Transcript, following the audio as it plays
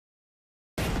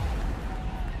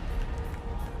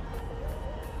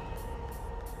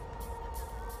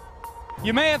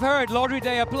You may have heard Laundry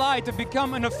Day applied to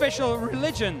become an official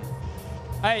religion.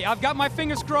 Hey, I've got my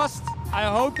fingers crossed. I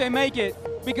hope they make it,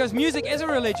 because music is a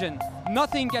religion.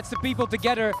 Nothing gets the people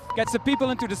together, gets the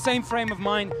people into the same frame of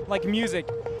mind like music.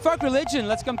 Fuck religion,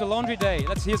 let's come to Laundry Day.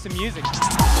 Let's hear some music.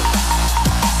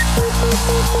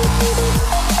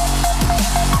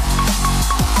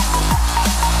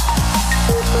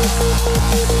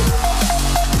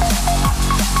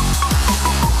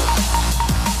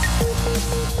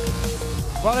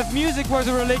 Well, if music was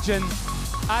a religion,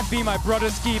 I'd be my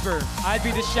brother's keeper. I'd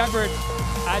be the shepherd.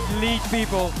 I'd lead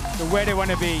people to where they want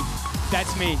to be.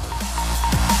 That's me.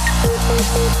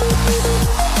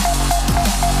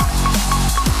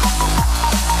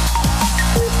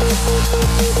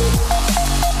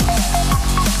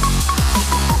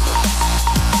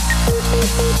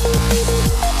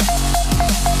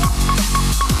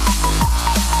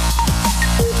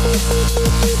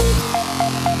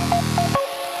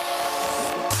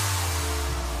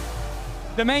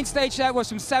 The main stage set was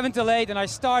from 7 till 8, and I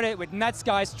started with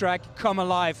Netsky's track, Come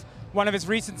Alive, one of his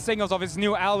recent singles of his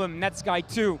new album, Netsky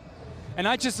 2. And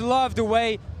I just love the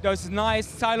way those nice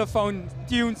xylophone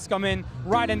tunes come in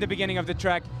right in the beginning of the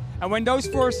track. And when those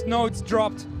first notes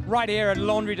dropped right here at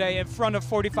Laundry Day in front of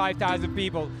 45,000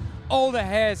 people, all the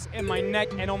hairs in my neck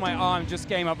and on my arm just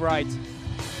came up right.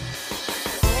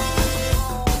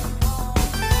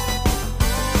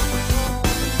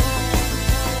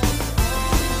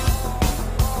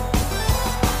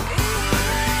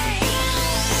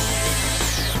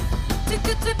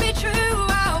 To be true,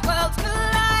 our worlds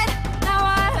collide. Now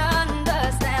I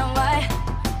understand why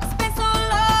it's been so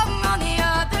long on the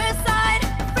other side.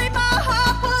 Afraid my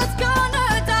heart was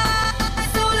gonna die.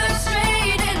 So look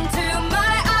straight into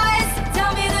my eyes.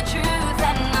 Tell me the truth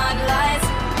and not lies.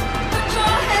 Put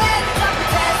your hands up and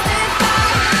testify.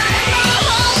 And my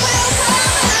heart will come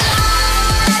alive.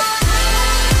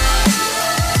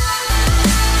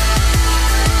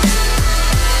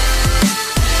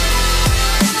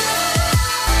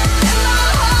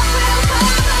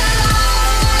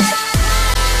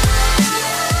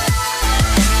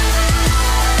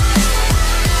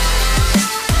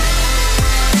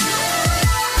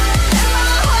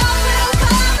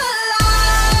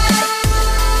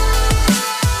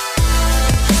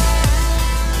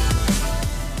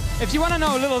 If you want to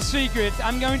know a little secret,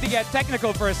 I'm going to get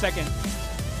technical for a second.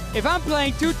 If I'm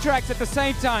playing 2 tracks at the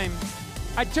same time,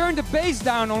 I turn the bass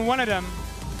down on one of them,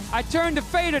 I turn the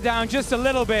fader down just a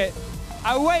little bit,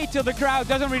 I wait till the crowd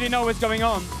doesn't really know what's going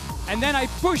on, and then I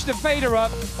push the fader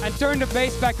up and turn the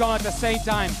bass back on at the same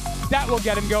time. That will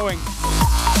get him going.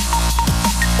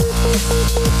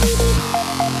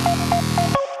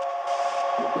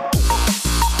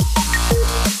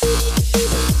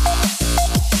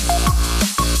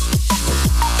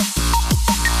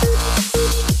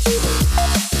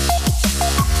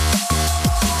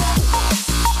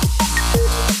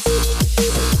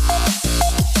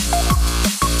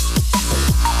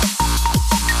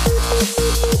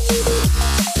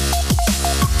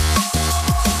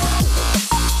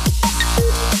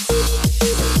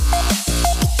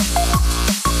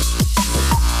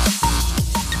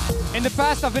 In the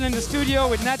past, I've been in the studio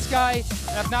with Netsky,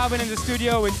 and I've now been in the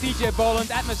studio with DJ Boland,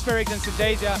 Atmospherics and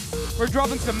Sedasia. We're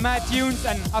dropping some mad tunes,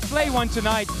 and I play one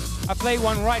tonight. I played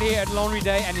one right here at Laundry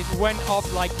Day, and it went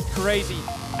off like crazy.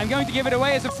 I'm going to give it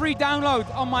away as a free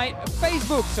download on my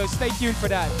Facebook, so stay tuned for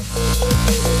that.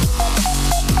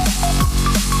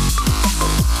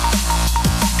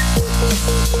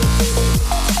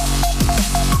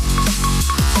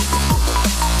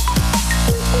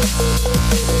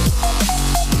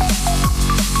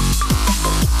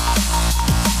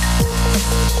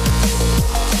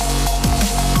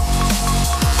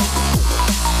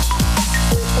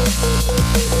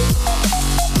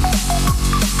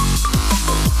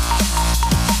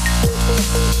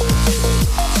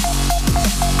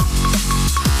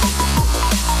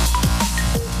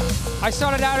 I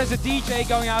started out as a DJ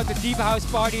going out to deep house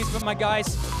parties with my guys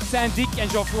Sandik and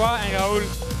Geoffroy and Raoul.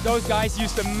 Those guys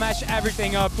used to mash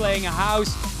everything up, playing a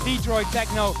house, Detroit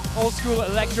techno, old school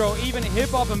electro, even hip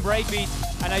hop and breakbeat.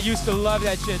 And I used to love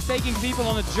that shit. Taking people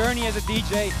on a journey as a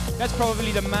DJ, that's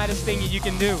probably the maddest thing you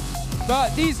can do.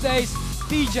 But these days,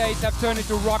 DJs have turned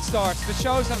into rock stars. The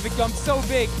shows have become so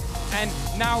big, and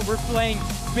now we're playing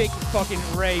big fucking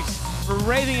raves. We're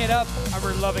raving it up and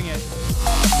we're loving it.